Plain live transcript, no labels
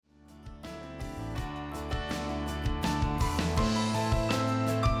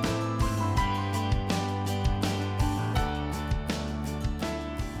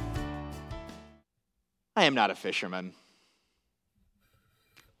I am not a fisherman.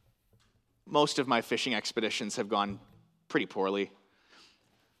 Most of my fishing expeditions have gone pretty poorly.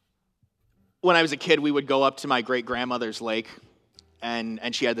 When I was a kid, we would go up to my great-grandmother's lake, and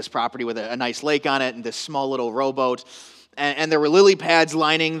she had this property with a nice lake on it and this small little rowboat, and there were lily pads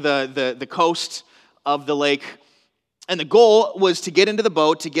lining the coast of the lake, and the goal was to get into the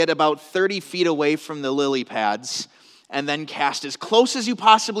boat, to get about 30 feet away from the lily pads, and then cast as close as you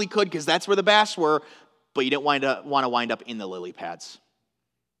possibly could, because that's where the bass were, but you didn't want to wind up in the lily pads.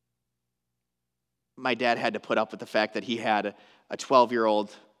 My dad had to put up with the fact that he had a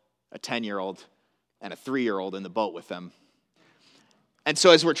 12-year-old, a 10-year-old, and a 3-year-old in the boat with him. And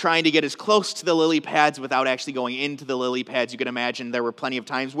so as we're trying to get as close to the lily pads without actually going into the lily pads, you can imagine there were plenty of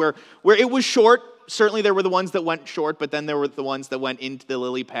times where it was short. Certainly there were the ones that went short, but then there were the ones that went into the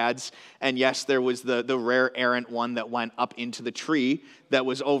lily pads. And yes, there was the rare errant one that went up into the tree that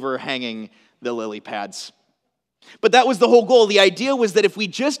was overhanging the lily pads. But that was the whole goal. The idea was that if we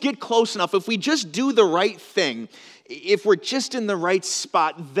just get close enough, if we just do the right thing, if we're just in the right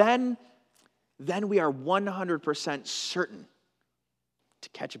spot, then we are 100% certain to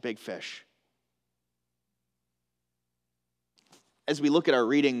catch a big fish. As we look at our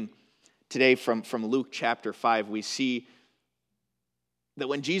reading today from Luke chapter 5, we see that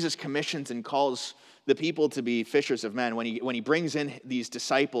when Jesus commissions and calls the people to be fishers of men, when he brings in these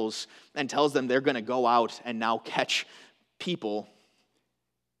disciples and tells them they're going to go out and now catch people,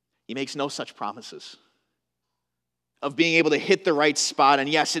 he makes no such promises of being able to hit the right spot. And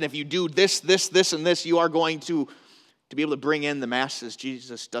yes, and if you do this, and this, you are going to be able to bring in the masses.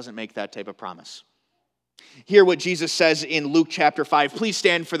 Jesus doesn't make that type of promise. Hear what Jesus says in Luke chapter 5. Please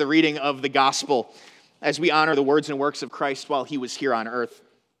stand for the reading of the gospel as we honor the words and works of Christ while he was here on earth.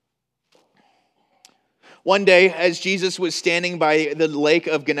 One day, as Jesus was standing by the lake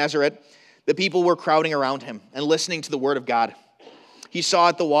of Gennesaret, the people were crowding around him and listening to the word of God. He saw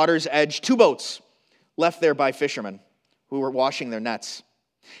at the water's edge 2 boats left there by fishermen who were washing their nets.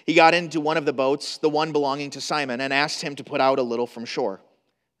 He got into one of the boats, the one belonging to Simon, and asked him to put out a little from shore.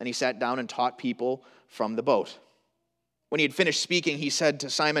 Then he sat down and taught people from the boat. When he had finished speaking, he said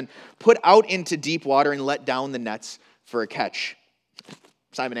to Simon, "Put out into deep water and let down the nets for a catch."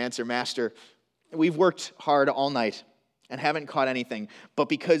 Simon answered, "Master, we've worked hard all night and haven't caught anything, but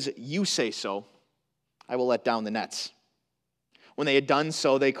because you say so, I will let down the nets." When they had done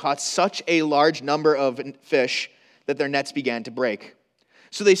so, they caught such a large number of fish that their nets began to break.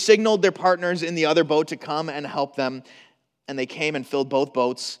 So they signaled their partners in the other boat to come and help them, and they came and filled both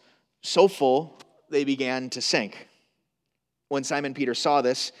boats so full they began to sink. When Simon Peter saw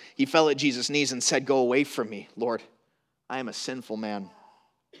this, he fell at Jesus' knees and said, "Go away from me, Lord. I am a sinful man."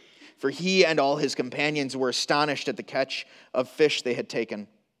 For he and all his companions were astonished at the catch of fish they had taken,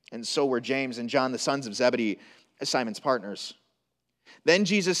 and so were James and John, the sons of Zebedee, Simon's partners. Then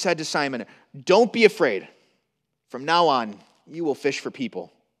Jesus said to Simon, "Don't be afraid. From now on, you will fish for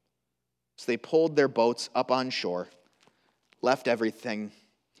people." So they pulled their boats up on shore, left everything,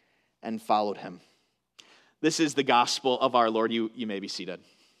 and followed him. This is the gospel of our Lord. You may be seated.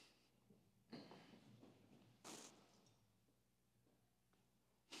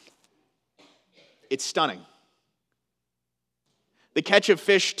 It's stunning. The catch of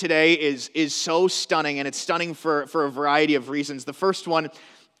fish today is so stunning, and it's stunning for a variety of reasons. The first one,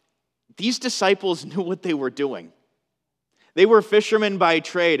 these disciples knew what they were doing. They were fishermen by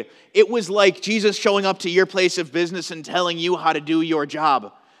trade. It was like Jesus showing up to your place of business and telling you how to do your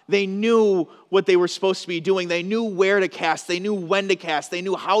job. They knew what they were supposed to be doing. They knew where to cast. They knew when to cast. They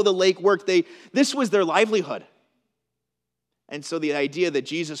knew how the lake worked. This was their livelihood. And so the idea that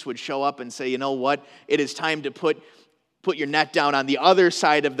Jesus would show up and say, "You know what? It is time to put your net down on the other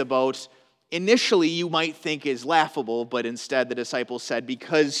side of the boat," initially you might think is laughable, but instead the disciples said,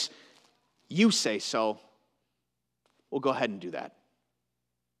 "Because you say so, we'll go ahead and do that."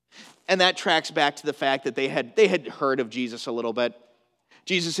 And that tracks back to the fact that they had heard of Jesus a little bit.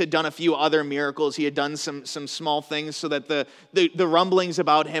 Jesus had done a few other miracles. He had done some small things so that the rumblings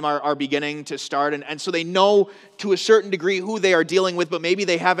about him are beginning to start. And so they know to a certain degree who they are dealing with, but maybe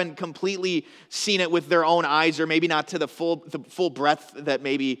they haven't completely seen it with their own eyes, or maybe not to the full breadth that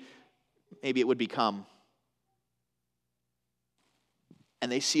maybe it would become.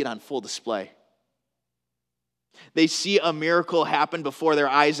 And they see it on full display. They see a miracle happen before their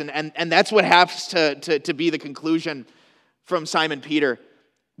eyes, and that's what has to be the conclusion from Simon Peter.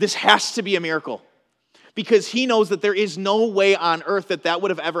 This has to be a miracle, because he knows that there is no way on earth that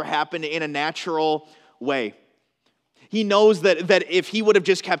would have ever happened in a natural way. He knows that if he would have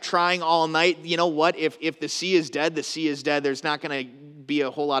just kept trying all night, you know what? If the sea is dead, the sea is dead. There's not going to be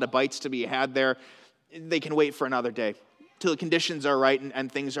a whole lot of bites to be had there. they can wait for another day till the conditions are right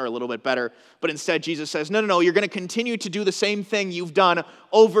and things are a little bit better. But instead, Jesus says, no, you're going to continue to do the same thing you've done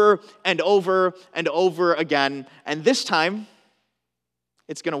over and over and over again. And this time,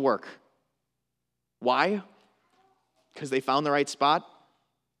 it's going to work. Why? Because they found the right spot?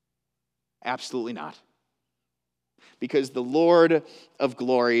 Absolutely not. Because the Lord of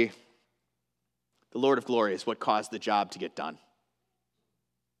glory is what caused the job to get done.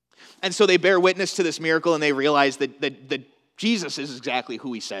 And so they bear witness to this miracle, and they realize that Jesus is exactly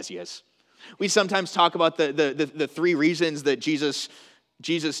who he says he is. We sometimes talk about the three reasons that Jesus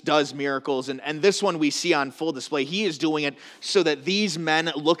does miracles, and this one we see on full display. He is doing it so that these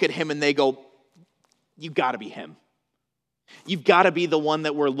men look at him and they go, "You've got to be him. You've got to be the one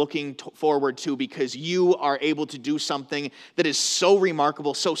that we're looking forward to, because you are able to do something that is so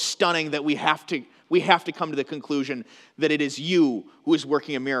remarkable, so stunning, that we have to come to the conclusion that it is you who is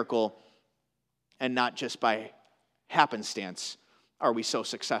working a miracle, and not just by happenstance are we so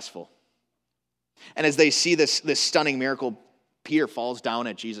successful." And as they see this stunning miracle, Peter falls down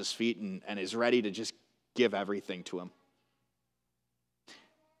at Jesus' feet and is ready to just give everything to him.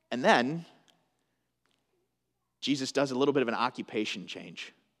 And then Jesus does a little bit of an occupation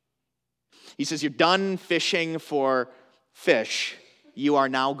change. He says, "You're done fishing for fish. You are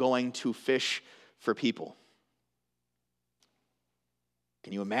now going to fish for people."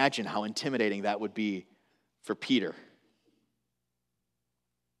 Can you imagine how intimidating that would be for Peter?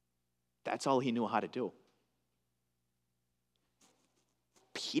 That's all he knew how to do.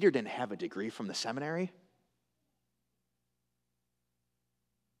 Peter didn't have a degree from the seminary.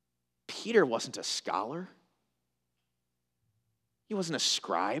 Peter wasn't a scholar. He wasn't a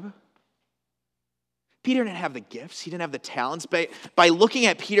scribe. Peter didn't have the gifts. He didn't have the talents. By looking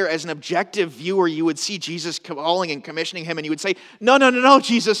at Peter as an objective viewer, you would see Jesus calling and commissioning him, and you would say, no,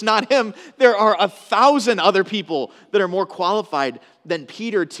 Jesus, not him. There are 1,000 other people that are more qualified than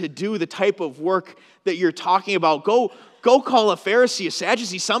Peter to do the type of work that you're talking about. Go call a Pharisee, a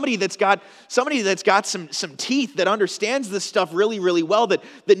Sadducee, somebody that's got some teeth, that understands this stuff really, really well,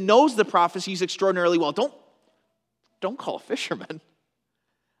 that knows the prophecies extraordinarily well. Don't call a fisherman.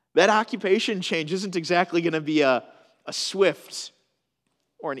 That occupation change isn't exactly going to be a swift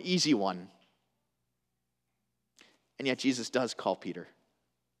or an easy one. And yet Jesus does call Peter.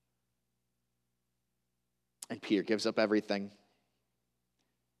 And Peter gives up everything,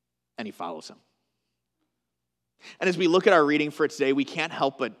 and he follows him. And as we look at our reading for today, we can't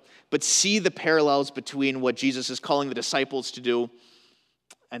help but see the parallels between what Jesus is calling the disciples to do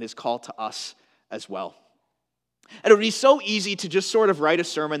and his call to us as well. And it would be so easy to just sort of write a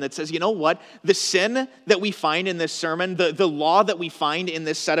sermon that says, you know what? The sin that we find in this sermon, the law that we find in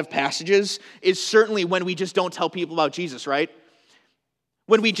this set of passages is certainly when we just don't tell people about Jesus, right?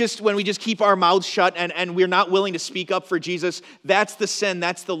 When we just keep our mouths shut and we're not willing to speak up for Jesus, that's the sin,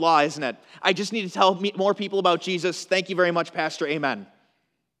 that's the law, isn't it? I just need to tell more people about Jesus. Thank you very much, Pastor. Amen.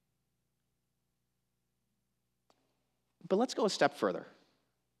 But let's go a step further.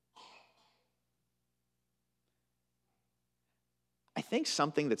 I think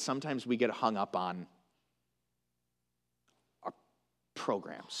something that sometimes we get hung up on are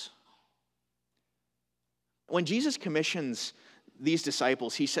programs. When Jesus commissions these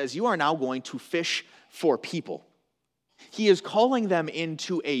disciples, he says, "You are now going to fish for people." He is calling them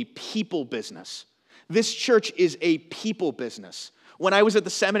into a people business. This church is a people business. When I was at the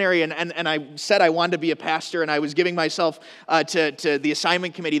seminary and I said I wanted to be a pastor and I was giving myself to the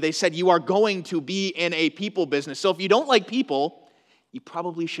assignment committee, they said, "You are going to be in a people business. So if you don't like people, you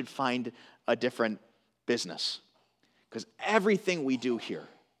probably should find a different business." Because everything we do here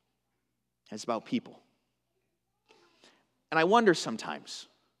is about people. And I wonder sometimes,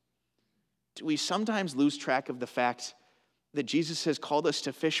 do we sometimes lose track of the fact that Jesus has called us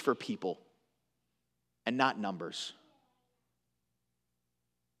to fish for people and not numbers?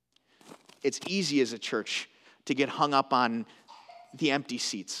 It's easy as a church to get hung up on the empty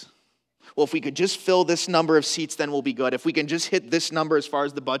seats. Well, if we could just fill this number of seats, then we'll be good. If we can just hit this number as far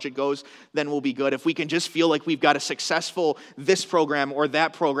as the budget goes, then we'll be good. If we can just feel like we've got a successful this program or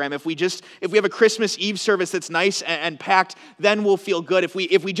that program, if we have a Christmas Eve service that's nice and packed, then we'll feel good. If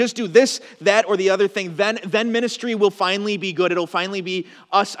we just do this, that, or the other thing, then ministry will finally be good. It'll finally be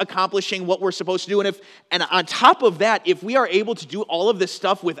us accomplishing what we're supposed to do. And on top of that, if we are able to do all of this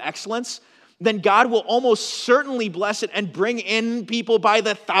stuff with excellence, then God will almost certainly bless it and bring in people by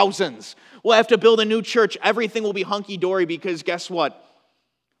the thousands. We'll have to build a new church. Everything will be hunky-dory because guess what?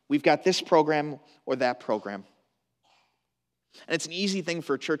 We've got this program or that program. And it's an easy thing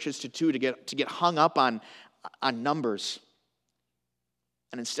for churches to do, to get hung up on numbers.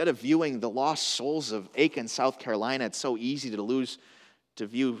 And instead of viewing the lost souls of Aiken, South Carolina, it's so easy to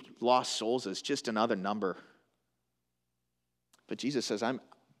view lost souls as just another number. But Jesus says, I'm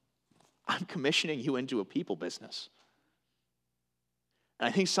commissioning you into a people business. And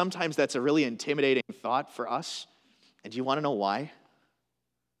I think sometimes that's a really intimidating thought for us. And do you want to know why?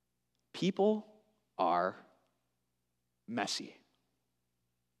 People are messy.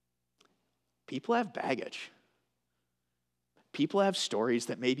 People have baggage. People have stories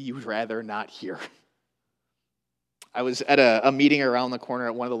that maybe you would rather not hear. I was at a meeting around the corner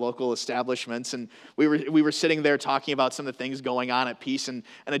at one of the local establishments, and we were sitting there talking about some of the things going on at Peace, and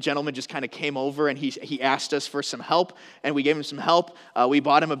a gentleman just kind of came over, and he asked us for some help, and we gave him some help. We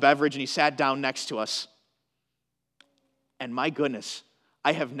bought him a beverage, and he sat down next to us. And my goodness,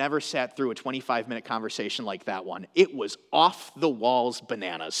 I have never sat through a 25-minute conversation like that one. It was off the walls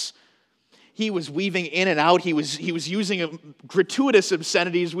bananas. He was weaving in and out. He was using gratuitous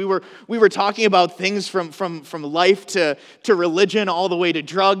obscenities. We were talking about things from life to religion, all the way to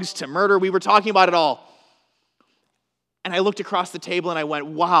drugs, to murder. We were talking about it all. And I looked across the table and I went,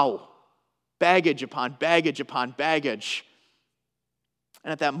 wow, baggage upon baggage upon baggage.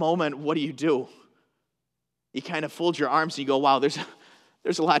 And at that moment, what do? You kind of fold your arms and you go, wow, there's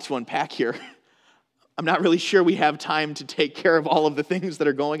a lot to unpack here. I'm not really sure we have time to take care of all of the things that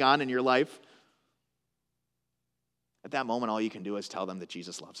are going on in your life. At that moment, all you can do is tell them that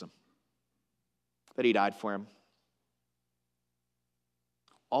Jesus loves them, that he died for him.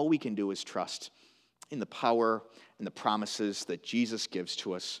 All we can do is trust in the power and the promises that Jesus gives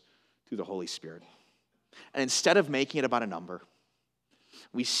to us through the Holy Spirit. And instead of making it about a number,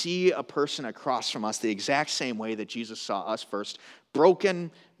 we see a person across from us the exact same way that Jesus saw us first,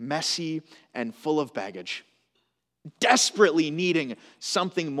 broken, messy, and full of baggage, desperately needing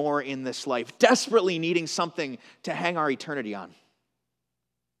something more in this life, desperately needing something to hang our eternity on.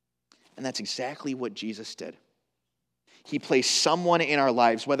 And that's exactly what Jesus did. He placed someone in our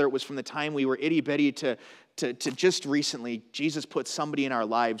lives, whether it was from the time we were itty-bitty to just recently. Jesus put somebody in our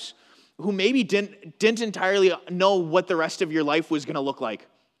lives who maybe didn't entirely know what the rest of your life was going to look like,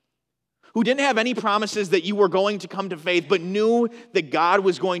 who didn't have any promises that you were going to come to faith, but knew that God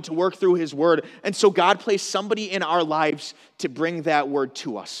was going to work through his word. And so God placed somebody in our lives to bring that word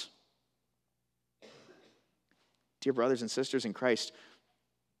to us. Dear brothers and sisters in Christ,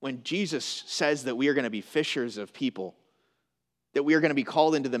 when Jesus says that we are going to be fishers of people, that we are going to be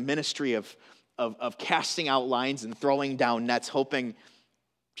called into the ministry of casting out lines and throwing down nets, hoping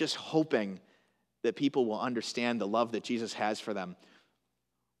that people will understand the love that Jesus has for them,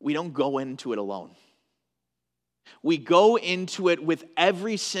 we don't go into it alone. We go into it with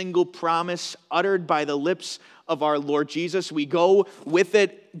every single promise uttered by the lips of our Lord Jesus. We go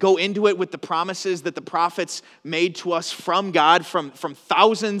into it with the promises that the prophets made to us from God from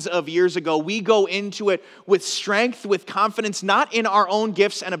thousands of years ago. We go into it with strength, with confidence, not in our own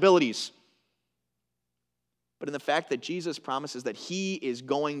gifts and abilities, but in the fact that Jesus promises that he is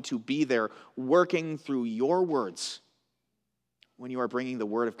going to be there working through your words when you are bringing the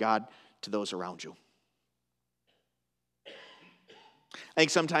word of God to those around you. I think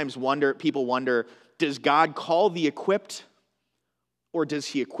sometimes people wonder, does God call the equipped or does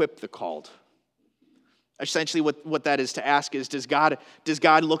he equip the called? Essentially what that is to ask is, does God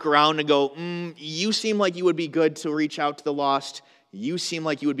look around and go, you seem like you would be good to reach out to the lost. You seem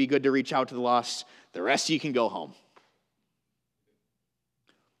like you would be good to reach out to the lost. The rest of you can go home.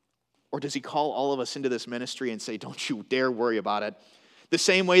 Or does he call all of us into this ministry and say, don't you dare worry about it? The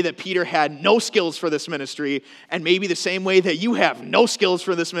same way that Peter had no skills for this ministry, and maybe the same way that you have no skills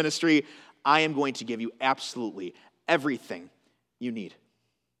for this ministry, I am going to give you absolutely everything you need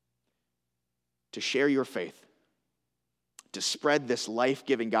to share your faith, to spread this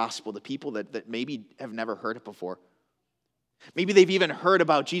life-giving gospel to people that maybe have never heard it before. Maybe they've even heard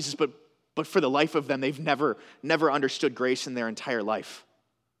about Jesus, but for the life of them, they've never understood grace in their entire life.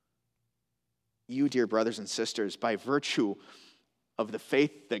 You, dear brothers and sisters, by virtue of the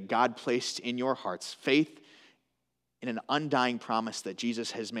faith that God placed in your hearts, faith in an undying promise that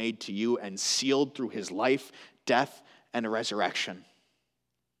Jesus has made to you and sealed through his life, death, and resurrection.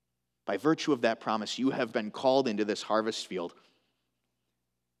 By virtue of that promise, you have been called into this harvest field.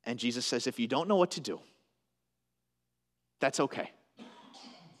 And Jesus says, if you don't know what to do, that's okay.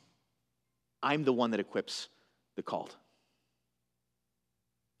 I'm the one that equips the called.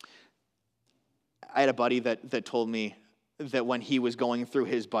 I had a buddy that told me that when he was going through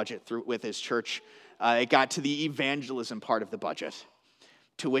his budget with his church, it got to the evangelism part of the budget.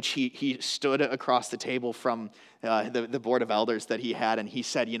 To which he stood across the table from the board of elders that he had, and he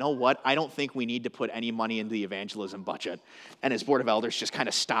said, you know what? I don't think we need to put any money into the evangelism budget. And his board of elders just kind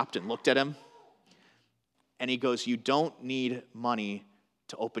of stopped and looked at him. And he goes, you don't need money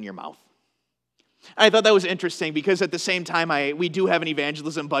to open your mouth. And I thought that was interesting because at the same time, we do have an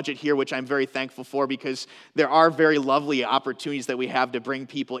evangelism budget here, which I'm very thankful for because there are very lovely opportunities that we have to bring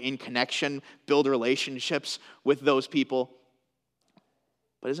people in connection, build relationships with those people.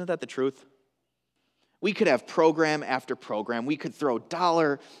 But isn't that the truth? We could have program after program. We could throw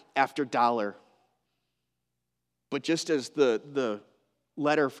dollar after dollar. But just as the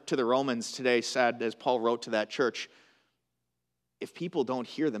letter to the Romans today said, as Paul wrote to that church, if people don't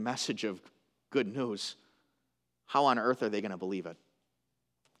hear the message of good news, how on earth are they going to believe it?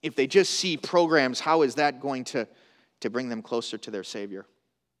 If they just see programs, how is that going to bring them closer to their Savior?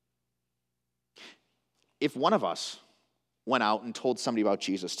 If one of us went out and told somebody about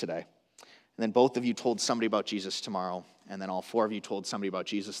Jesus today, and then both of you told somebody about Jesus tomorrow, and then all four of you told somebody about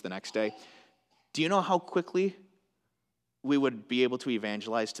Jesus the next day, do you know how quickly we would be able to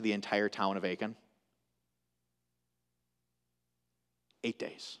evangelize to the entire town of Aiken? 8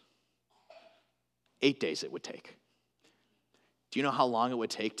 days. 8 days it would take. Do you know how long it would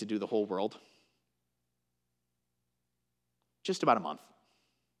take to do the whole world? Just about a month.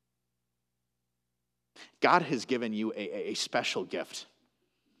 God has given you a special gift,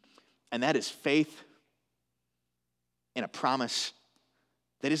 and that is faith in a promise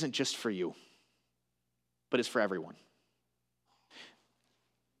that isn't just for you, but is for everyone.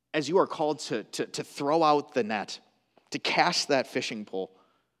 As you are called to throw out the net, to cast that fishing pole,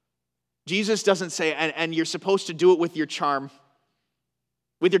 Jesus doesn't say, and you're supposed to do it with your charm,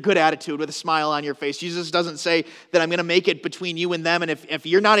 with your good attitude, with a smile on your face. Jesus doesn't say that I'm going to make it between you and them, and if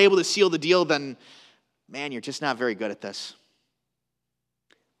you're not able to seal the deal, then man, you're just not very good at this.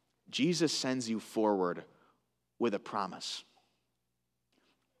 Jesus sends you forward with a promise,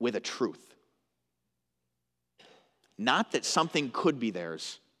 with a truth. Not that something could be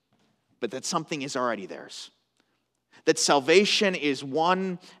theirs, but that something is already theirs. That salvation is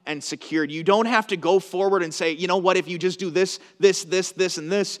won and secured. You don't have to go forward and say, you know what, if you just do this, this,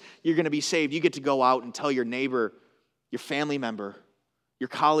 and this, you're going to be saved. You get to go out and tell your neighbor, your family member, your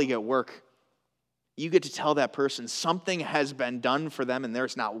colleague at work, you get to tell that person something has been done for them and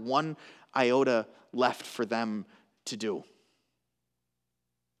there's not one iota left for them to do.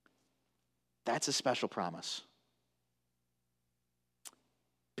 That's a special promise.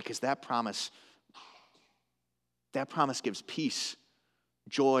 Because that promise gives peace,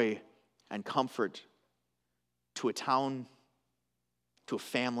 joy, and comfort to a town, to a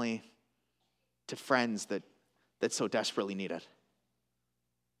family, to friends that so desperately need it.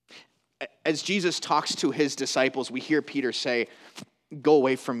 As Jesus talks to his disciples, we hear Peter say, "Go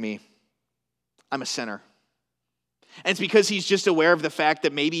away from me. I'm a sinner." And it's because he's just aware of the fact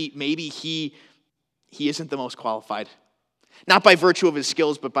that maybe he isn't the most qualified. Not by virtue of his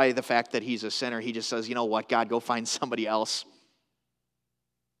skills, but by the fact that he's a sinner. He just says, you know what, God, go find somebody else.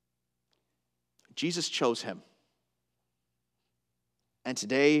 Jesus chose him. And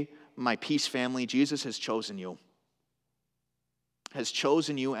today, my Peace family, Jesus has chosen you. Has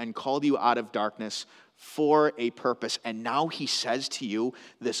chosen you and called you out of darkness for a purpose. And now he says to you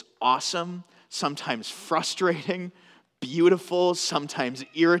this awesome, sometimes frustrating, beautiful, sometimes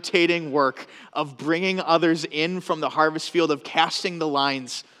irritating work of bringing others in from the harvest field, of casting the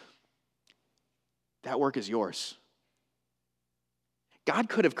lines. That work is yours. God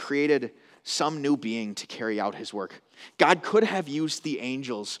could have created some new being to carry out his work. God could have used the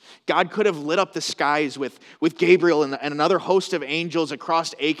angels. God could have lit up the skies with Gabriel and another host of angels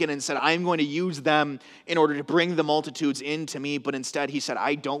across Aiken and said, I'm going to use them in order to bring the multitudes into me. But instead he said,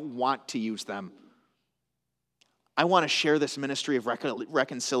 I don't want to use them. I want to share this ministry of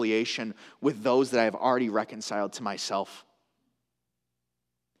reconciliation with those that I have already reconciled to myself.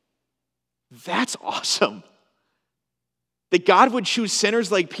 That's awesome. That God would choose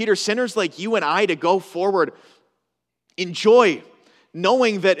sinners like Peter, sinners like you and I, to go forward in joy,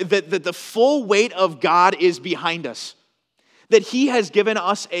 knowing that the full weight of God is behind us. That he has given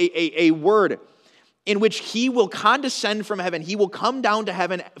us a word in which he will condescend from heaven. He will come down to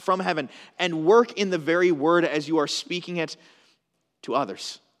heaven from heaven and work in the very word as you are speaking it to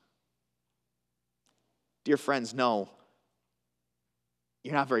others. Dear friends, no,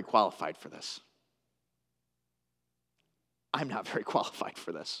 you're not very qualified for this. I'm not very qualified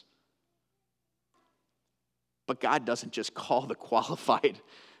for this. But God doesn't just call the qualified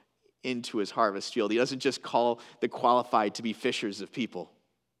into his harvest field. He doesn't just call the qualified to be fishers of people.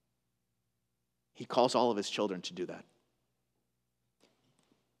 He calls all of his children to do that.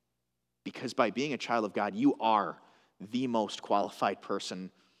 because by being a child of God, you are the most qualified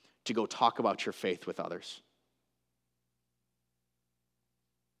person to go talk about your faith with others.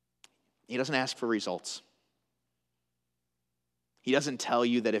 He doesn't ask for results. He doesn't tell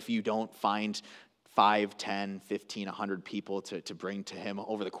you that if you don't find 5, 10, 15, 100 people to bring to him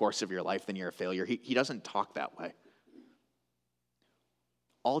over the course of your life, then you're a failure. He doesn't talk that way.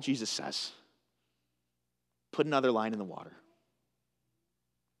 All Jesus says, put another line in the water.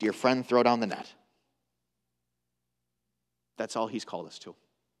 Dear friend, throw down the net. That's all he's called us to.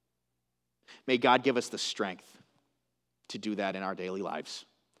 May God give us the strength to do that in our daily lives.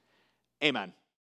 Amen.